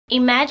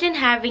Imagine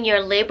having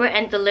your labor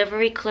and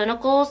delivery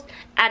clinicals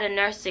at a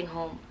nursing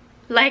home.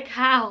 Like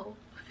how?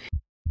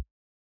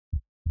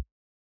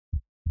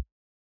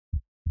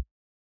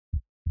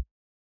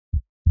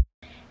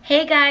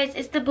 Hey guys,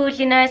 it's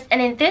TheBougieNurse,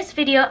 and in this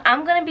video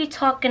I'm going to be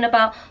talking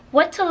about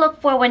what to look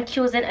for when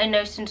choosing a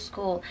nursing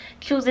school,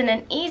 choosing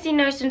an easy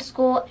nursing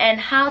school, and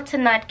how to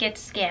not get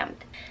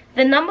scammed.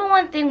 The number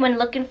one thing when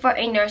looking for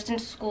a nursing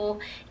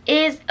school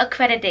is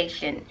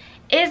accreditation.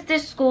 Is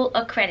this school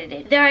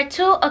accredited? There are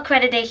two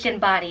accreditation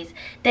bodies,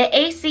 the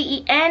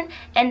ACEN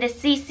and the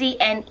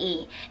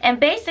CCNE. And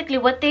basically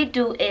what they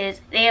do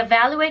is they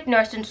evaluate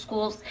nursing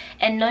schools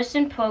and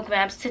nursing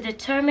programs to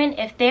determine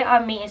if they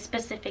are meeting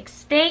specific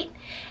state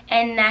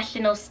and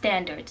national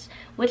standards,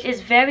 which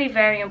is very,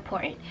 very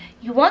important.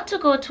 You want to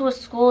go to a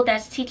school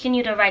that's teaching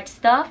you the right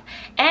stuff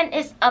and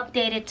is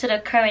updated to the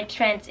current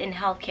trends in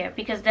healthcare,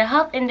 because the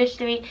health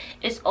industry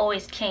is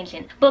always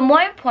changing. But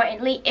more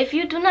importantly, if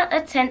you do not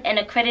attend an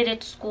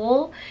accredited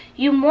school,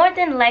 you more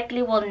than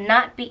likely will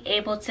not be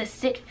able to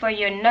sit for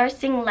your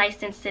nursing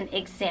licensing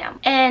exam.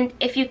 And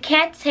if you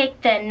can't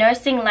take the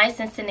nursing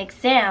licensing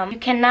exam, you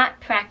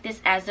cannot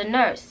practice as a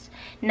nurse.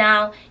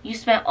 Now, you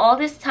spent all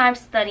this time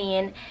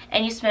studying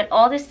and you spent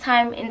all this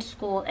time in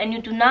school, and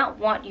you do not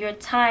want your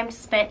time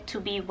spent to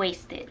be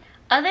wasted.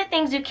 Other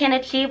things you can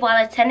achieve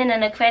while attending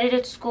an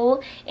accredited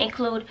school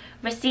include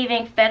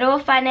receiving federal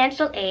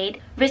financial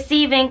aid,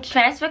 receiving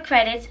transfer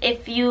credits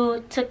if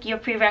you took your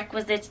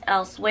prerequisites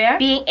elsewhere,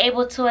 being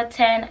able to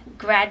attend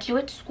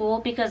graduate school,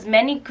 because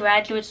many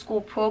graduate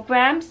school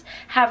programs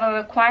have a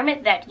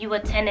requirement that you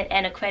attended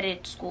an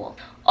accredited school.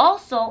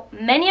 Also,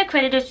 many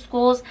accredited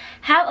schools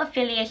have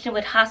affiliation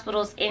with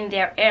hospitals in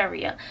their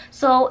area,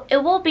 so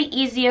it will be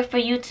easier for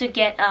you to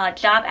get a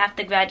job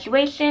after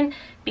graduation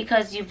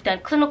because you've done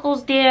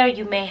clinicals there.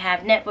 You may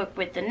have networked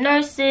with the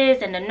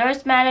nurses and the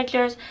nurse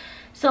managers.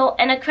 So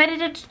an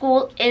accredited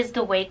school is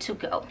the way to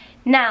go.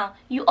 Now,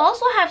 you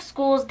also have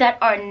schools that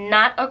are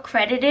not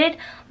accredited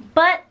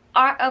but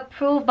are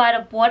approved by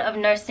the Board of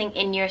Nursing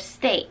in your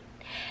state.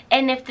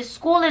 And if the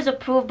school is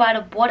approved by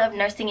the Board of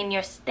Nursing in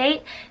your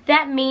state,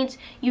 that means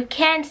you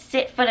can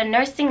sit for the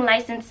nursing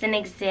licensing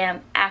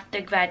exam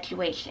after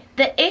graduation.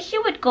 The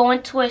issue with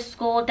going to a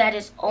school that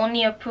is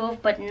only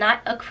approved but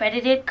not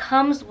accredited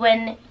comes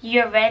when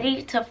you're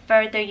ready to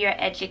further your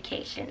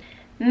education.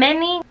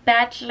 Many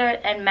bachelor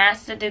and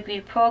master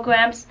degree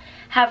programs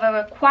have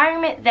a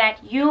requirement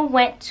that you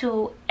went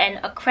to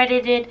an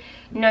accredited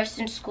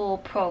nursing school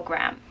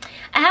program.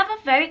 I have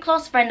a very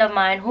close friend of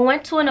mine who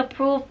went to an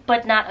approved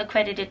but not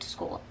accredited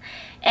school,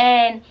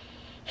 and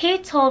he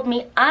told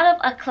me out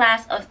of a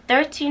class of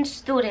 13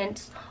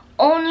 students,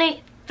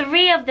 only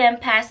 3 of them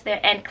passed their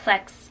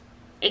NCLEX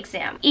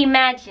exam.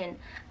 Imagine,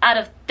 out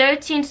of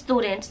 13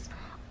 students,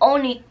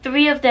 only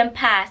 3 of them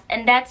passed,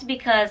 and that's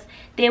because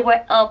they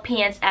were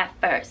LPNs at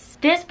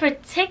first. This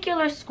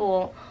particular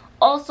school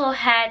also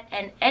had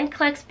an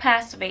NCLEX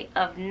pass rate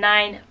of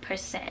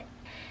 9%.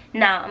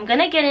 Now, I'm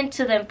gonna get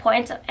into the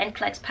importance of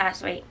NCLEX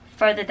pass rate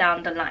further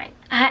down the line.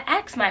 I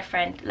asked my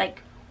friend,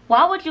 like,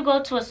 why would you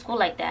go to a school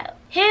like that?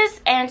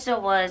 His answer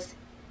was,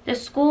 the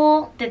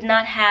school did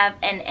not have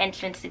an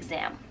entrance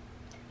exam.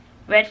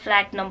 Red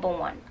flag number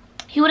 1.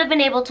 He would have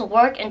been able to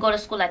work and go to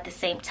school at the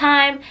same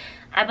time.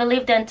 I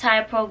believe the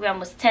entire program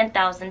was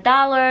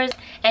 $10,000,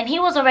 and he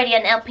was already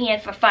an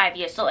LPN for 5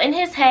 years. So in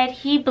his head,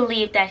 he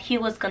believed that he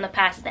was gonna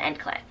pass the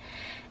NCLEX.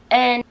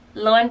 And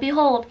lo and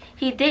behold,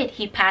 he did.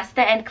 He passed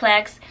the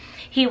NCLEX.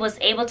 He was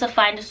able to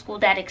find a school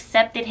that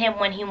accepted him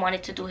when he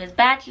wanted to do his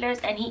bachelor's,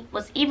 and he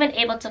was even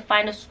able to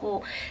find a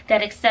school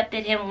that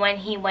accepted him when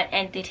he went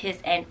and did his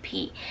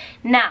NP.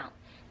 Now,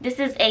 this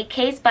is a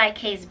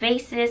case-by-case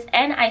basis,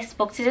 and I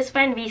spoke to this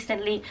friend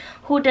recently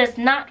who does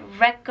not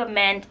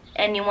recommend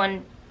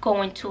anyone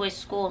going to a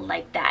school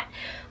like that.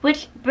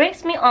 Which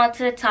brings me on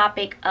to the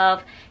topic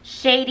of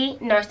shady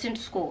nursing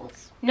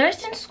schools.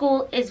 Nursing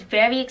school is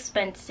very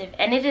expensive,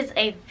 and it is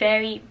a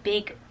very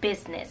big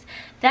business.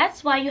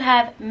 That's why you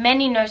have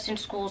many nursing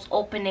schools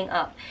opening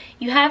up.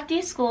 You have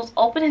these schools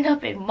opening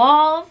up in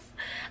malls.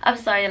 I'm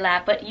sorry to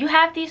laugh, but you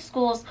have these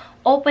schools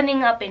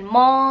opening up in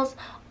malls,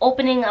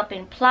 opening up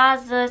in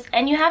plazas,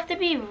 and you have to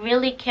be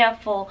really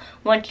careful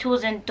when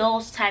choosing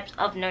those types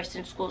of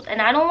nursing schools. And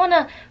I don't want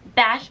to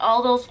bash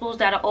all those schools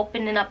that are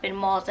opening up in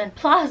malls and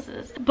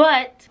plazas,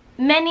 but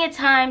many a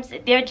times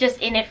they're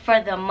just in it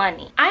for the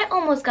money. I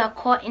almost got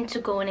caught into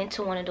going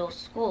into one of those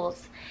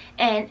schools,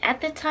 and at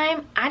the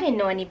time I didn't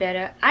know any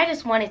better. I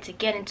just wanted to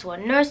get into a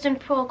nursing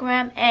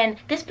program, and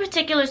this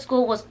particular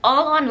school was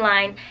all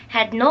online,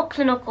 had no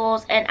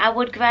clinicals, and I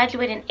would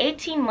graduate in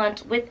 18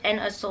 months with an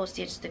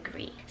associate's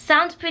degree.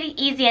 Sounds pretty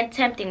easy and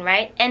tempting,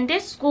 right? And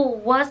this school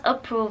was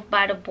approved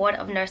by the Board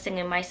of Nursing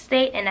in my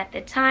state, and at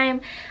the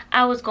time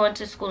I was going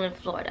to school in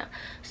Florida.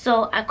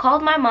 So I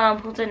called my mom,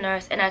 who's a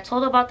nurse, and I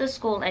told her about the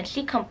school, and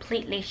she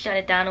completely shut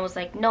it down and was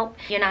like, nope,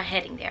 you're not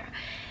heading there.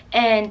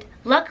 And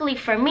luckily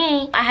for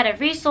me, I had a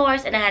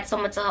resource and I had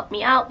someone to help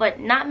me out, but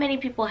not many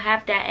people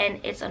have that, and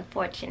it's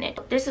unfortunate.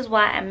 This is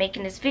why I'm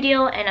making this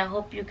video, and I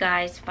hope you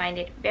guys find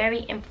it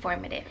very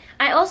informative.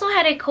 I also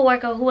had a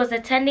coworker who was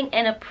attending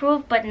an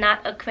approved but not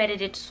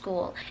accredited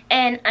school,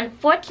 and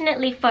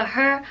unfortunately for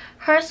her,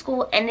 her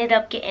school ended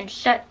up getting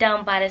shut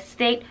down by the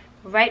state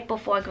right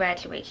before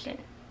graduation.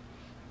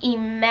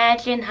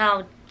 Imagine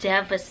how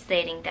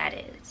devastating that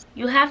is.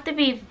 You have to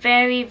be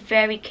very,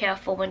 very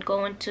careful when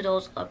going to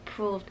those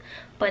approved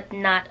but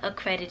not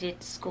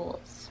accredited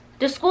schools.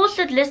 The school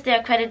should list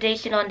their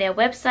accreditation on their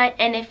website,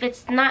 and if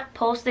it's not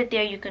posted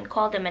there, you can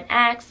call them and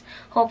ask.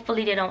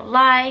 Hopefully they don't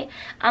lie.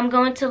 I'm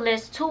going to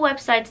list 2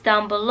 websites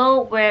down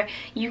below where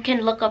you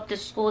can look up the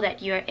school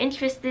that you're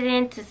interested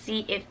in to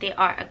see if they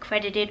are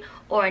accredited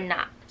or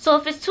not. So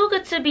if it's too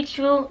good to be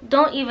true,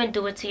 don't even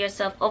do it to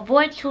yourself.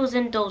 Avoid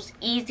choosing those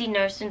easy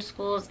nursing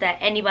schools that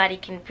anybody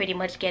can pretty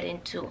much get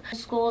into.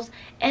 Schools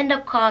end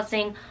up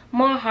causing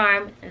more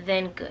harm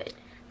than good.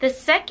 The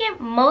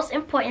second most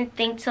important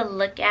thing to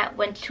look at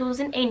when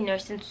choosing a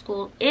nursing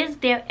school is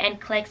their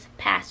NCLEX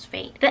pass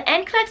rate. The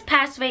NCLEX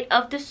pass rate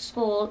of the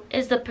school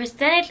is the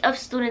percentage of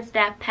students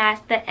that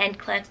pass the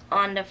NCLEX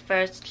on the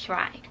first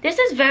try. This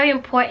is very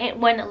important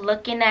when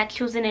looking at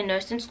choosing a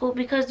nursing school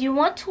because you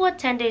want to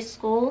attend a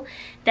school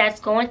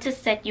that's going to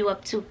set you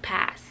up to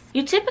pass.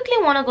 You typically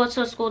want to go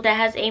to a school that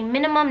has a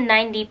minimum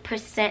 90%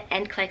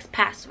 NCLEX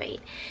pass rate.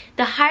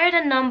 The higher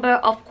the number,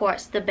 of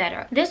course, the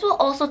better. This will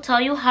also tell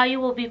you how you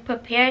will be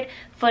prepared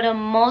for the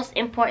most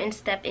important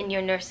step in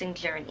your nursing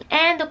journey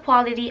and the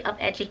quality of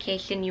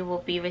education you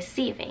will be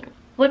receiving.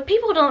 What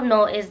people don't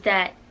know is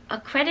that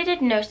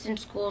accredited nursing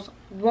schools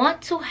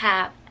want to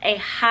have a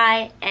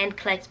high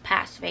NCLEX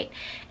pass rate,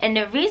 and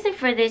the reason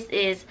for this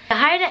is the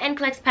higher the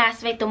NCLEX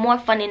pass rate, the more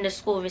funding the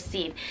school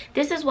receives.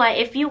 This is why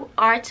if you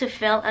are to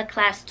fail a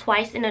class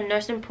twice in a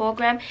nursing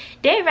program,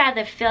 they'd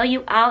rather fail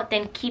you out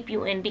than keep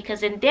you in,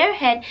 because in their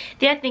head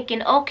they're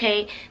thinking,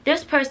 okay,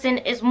 this person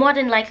is more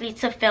than likely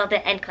to fail the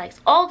NCLEX.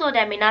 Although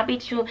that may not be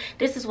true,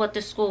 this is what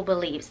the school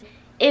believes.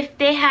 If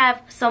they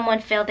have someone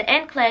fail the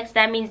NCLEX,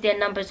 that means their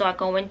numbers are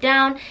going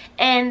down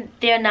and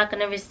they're not going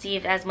to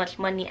receive as much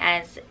money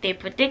as they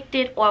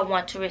predicted or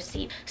want to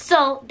receive.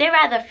 So they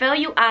rather fail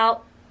you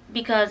out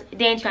because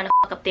they ain't trying to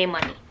fuck up their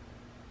money,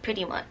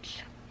 pretty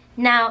much.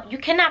 Now, you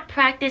cannot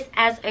practice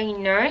as a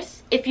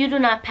nurse if you do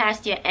not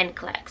pass your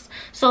NCLEX.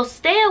 So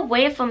stay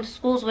away from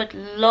schools with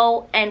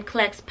low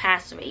NCLEX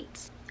pass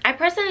rates. I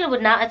personally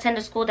would not attend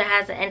a school that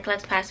has an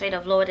NCLEX pass rate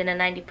of lower than a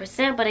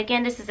 90%, but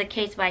again, this is a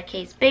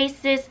case-by-case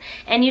basis,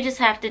 and you just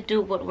have to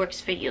do what works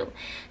for you.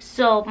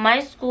 So my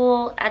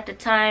school at the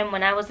time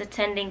when I was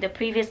attending, the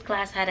previous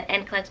class had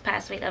an NCLEX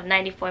pass rate of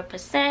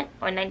 94%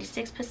 or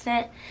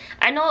 96%.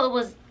 I know it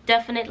was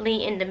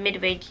definitely in the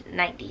mid-range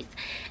 90s.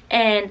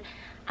 And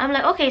I'm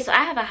like, okay, so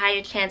I have a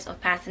higher chance of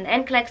passing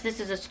NCLEX. This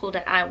is a school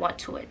that I want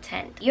to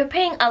attend. You're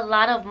paying a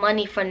lot of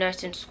money for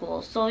nursing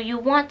school, so you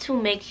want to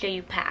make sure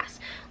you pass.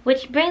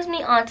 Which brings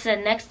me on to the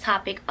next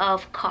topic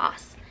of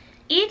cost.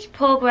 Each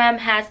program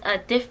has a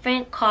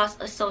different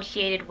cost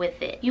associated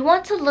with it. You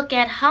want to look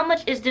at how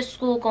much is this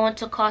school going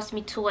to cost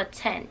me to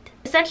attend.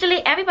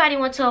 Essentially, everybody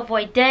wants to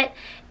avoid debt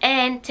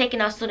and taking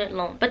out student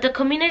loan. But the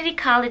community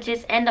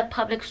colleges and the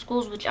public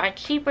schools, which are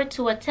cheaper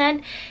to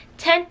attend,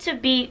 tend to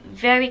be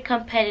very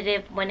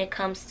competitive when it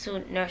comes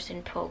to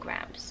nursing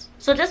programs.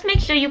 So just make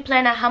sure you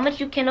plan out how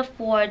much you can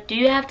afford. Do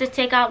you have to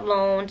take out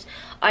loans?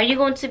 Are you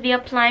going to be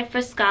applying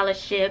for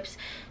scholarships?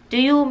 Do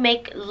you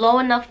make low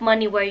enough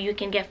money where you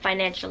can get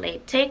financial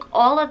aid? Take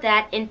all of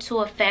that into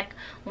effect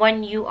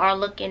when you are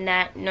looking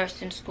at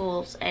nursing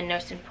schools and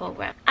nursing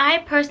programs. I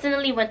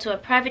personally went to a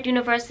private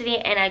university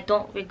and I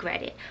don't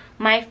regret it.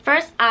 My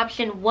first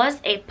option was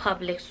a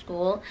public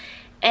school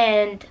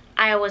and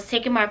I was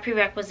taking my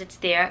prerequisites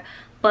there.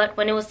 But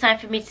when it was time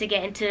for me to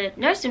get into the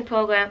nursing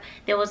program,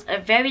 there was a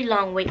very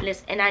long wait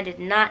list and I did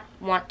not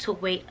want to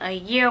wait a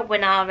year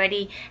when I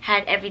already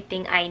had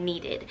everything I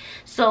needed.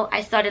 So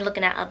I started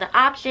looking at other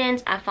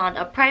options. I found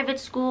a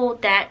private school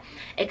that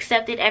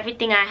accepted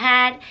everything I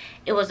had.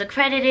 It was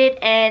accredited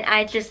and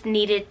I just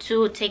needed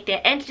to take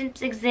their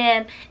entrance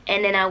exam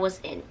and then I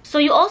was in. So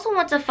you also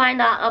want to find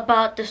out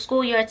about the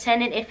school you're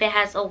attending if it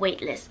has a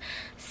wait list.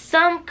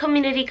 Some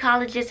community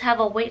colleges have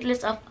a wait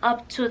list of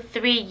up to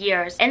 3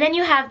 years. And then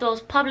you have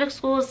those public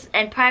schools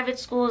and private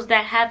schools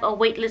that have a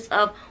wait list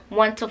of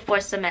 1 to 4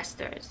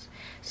 semesters.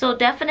 So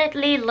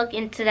definitely look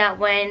into that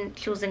when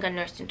choosing a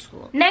nursing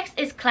school. Next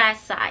is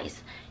class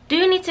size. Do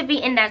you need to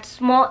be in that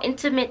small,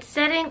 intimate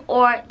setting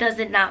or does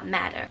it not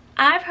matter?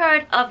 I've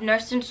heard of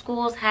nursing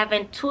schools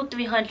having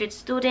 200-300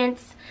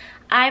 students.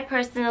 I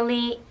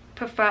personally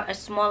prefer a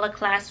smaller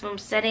classroom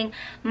setting.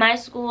 My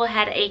school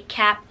had a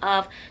cap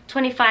of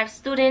 25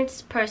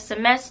 students per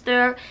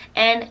semester,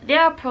 and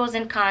there are pros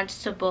and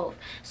cons to both.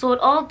 So it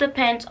all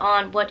depends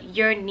on what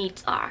your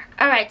needs are.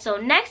 Alright, so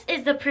next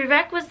is the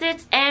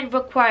prerequisites and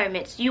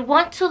requirements. You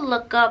want to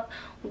look up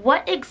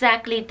what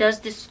exactly does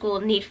this school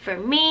need for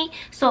me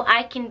so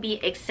I can be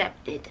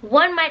accepted.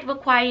 One might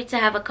require you to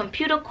have a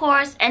computer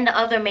course and the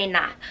other may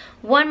not.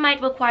 One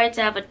might require you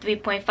to have a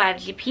 3.5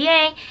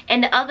 GPA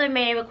and the other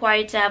may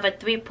require you to have a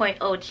 3.0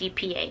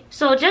 GPA.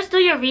 So just do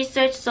your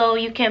research so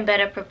you can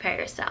better prepare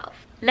yourself.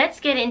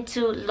 Let's get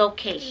into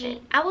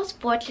location. I was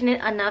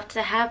fortunate enough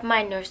to have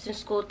my nursing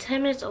school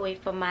 10 minutes away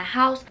from my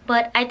house,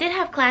 but I did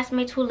have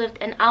classmates who lived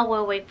an hour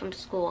away from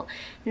school.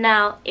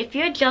 Now, if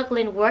you're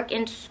juggling work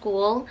and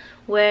school,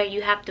 where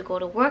you have to go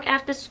to work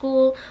after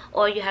school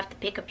or you have to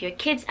pick up your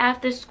kids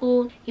after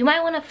school, you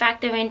might want to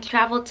factor in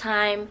travel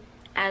time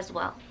as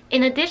well.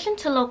 In addition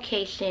to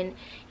location,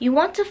 you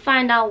want to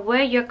find out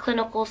where your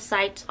clinical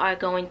sites are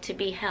going to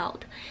be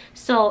held.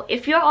 So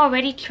if you're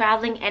already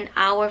traveling an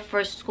hour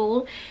for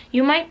school,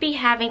 you might be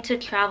having to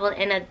travel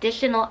an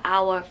additional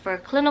hour for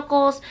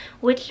clinicals,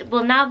 which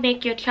will now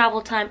make your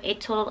travel time a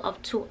total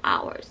of 2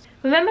 hours.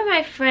 Remember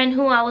my friend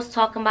who I was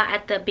talking about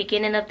at the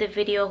beginning of the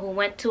video who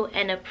went to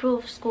an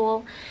approved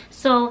school?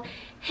 So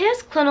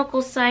his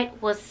clinical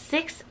site was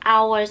 6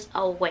 hours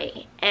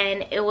away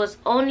and it was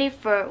only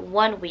for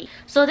 1 week.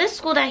 So this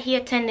school that he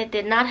attended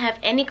did not have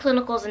any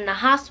clinicals in the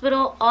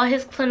hospital. All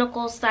his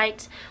clinical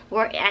sites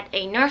were at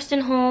a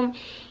nursing home.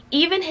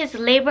 Even his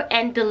labor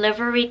and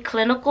delivery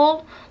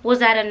clinical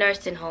was at a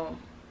nursing home.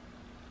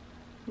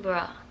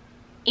 Bruh.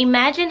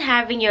 Imagine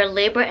having your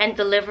labor and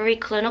delivery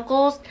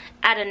clinicals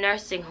at a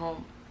nursing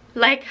home.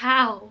 Like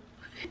how?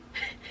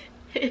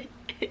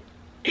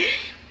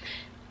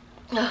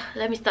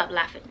 Let me stop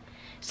laughing.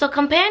 So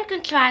compare and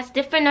contrast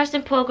different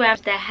nursing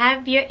programs that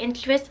have your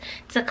interest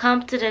to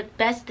come to the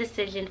best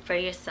decision for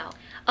yourself.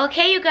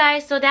 Okay, you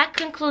guys, so that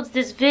concludes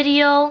this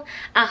video.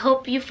 I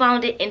hope you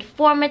found it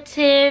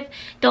informative.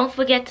 Don't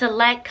forget to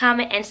like,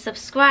 comment, and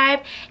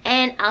subscribe.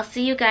 And I'll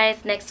see you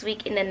guys next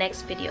week in the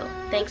next video.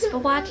 Thanks for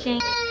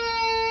watching.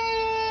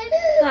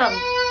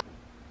 Come.